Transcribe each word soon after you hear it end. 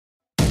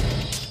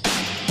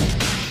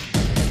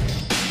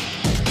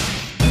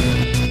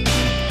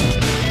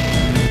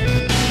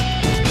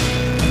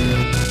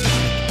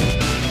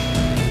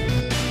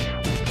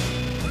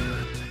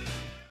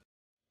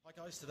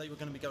today we're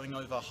going to be going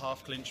over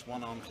half clinch,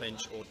 one arm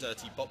clinch, or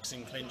dirty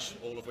boxing clinch,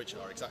 all of which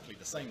are exactly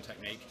the same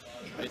technique.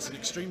 It's an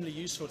extremely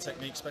useful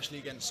technique, especially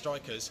against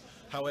strikers.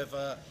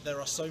 However, there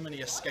are so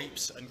many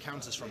escapes and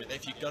counters from it that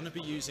if you're going to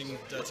be using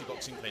dirty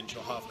boxing clinch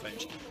or half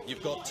clinch,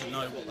 you've got to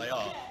know what they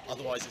are,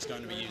 otherwise it's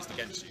going to be used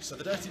against you. So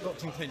the dirty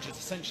boxing clinch is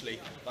essentially,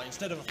 like,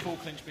 instead of a full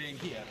clinch being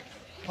here,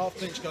 half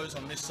clinch goes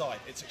on this side.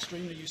 It's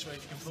extremely useful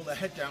if you can pull the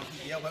head down,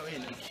 keep the elbow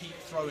in, and keep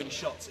throwing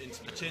shots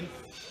into the chin,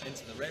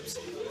 into the ribs.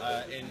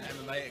 In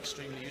MMA,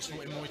 extremely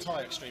useful. In Muay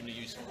Thai, extremely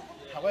useful.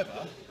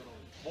 However,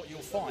 what you'll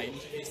find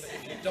is that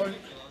if you don't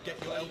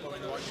get your elbow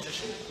in the right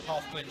position,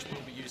 half clinch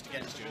will be used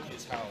against you.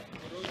 Here's how.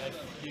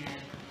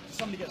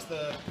 Somebody gets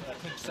the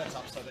clinch set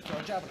up, so they throw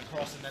a jab and a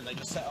cross, and then they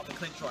just set up the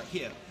clinch right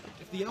here.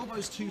 If the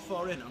elbow's too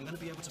far in, I'm going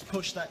to be able to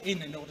push that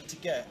in order to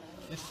get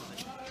this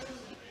position.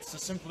 It's a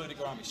simple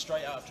udigurami,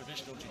 straight out of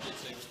traditional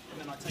jiu-jitsu,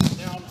 and then I take it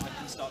down, I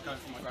can start going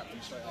for my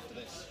grappling straight after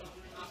this.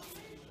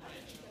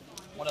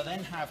 What I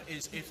then have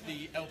is, if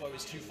the elbow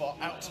is too far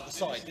out to the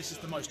side, this is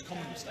the most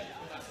common mistake.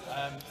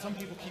 Some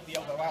people keep the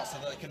elbow out so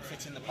that they can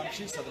fit in the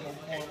punches, so that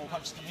more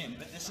punches come in,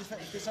 but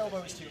if this elbow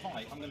is too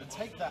high, I'm going to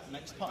take that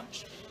next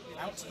punch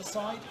out to the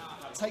side,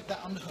 take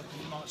that underhook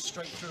and march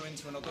straight through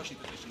into an ogoshi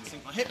position,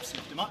 sink my hips,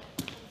 lift him up,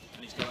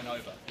 and he's going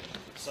over.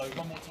 So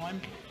one more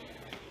time.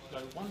 Go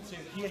 1, 2,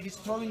 here he's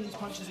throwing these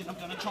punches in, I'm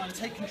going to try and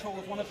take control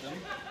of one of them.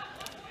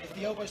 If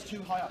the elbow's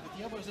too high up, if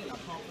the elbow's in, I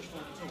can't push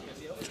forward at all.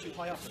 If the elbow's too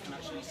high up, I can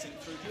actually sink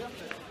through here,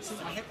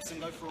 sink my hips and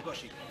go for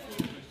ogoshi.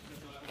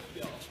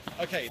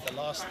 Okay, the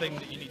last thing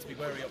that you need to be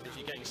wary of if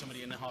you're getting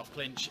somebody in the half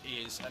clinch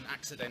is an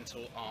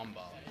accidental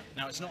armbar.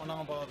 Now, it's not an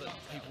armbar that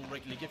people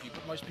regularly give you,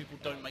 but most people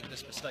don't make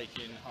this mistake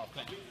in half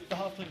clinch. The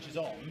half clinch is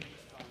on,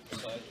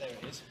 so there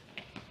it is.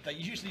 They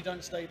usually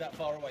don't stay that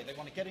far away. They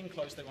want to get in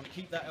close, they want to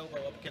keep that elbow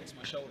up against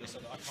my shoulder so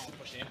that I can't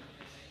push in.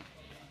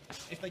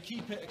 If they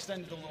keep it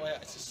extended all the way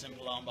out, it's a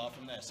simple armbar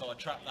from there. So I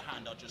trap the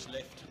hand, I just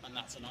lift, and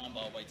that's an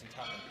armbar waiting to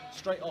happen.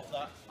 Straight off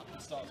that, I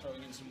can start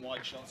throwing in some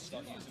wide shots,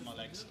 start using my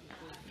legs.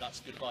 That's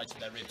goodbye to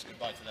their ribs,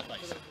 goodbye to their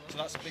face. So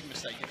that's a big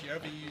mistake. If you're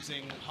ever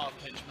using half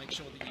clinch, make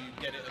sure that you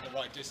get it at the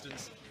right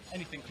distance.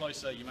 Anything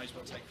closer, you may as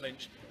well take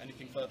clinch.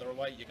 Anything further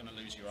away, you're going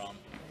to lose your arm.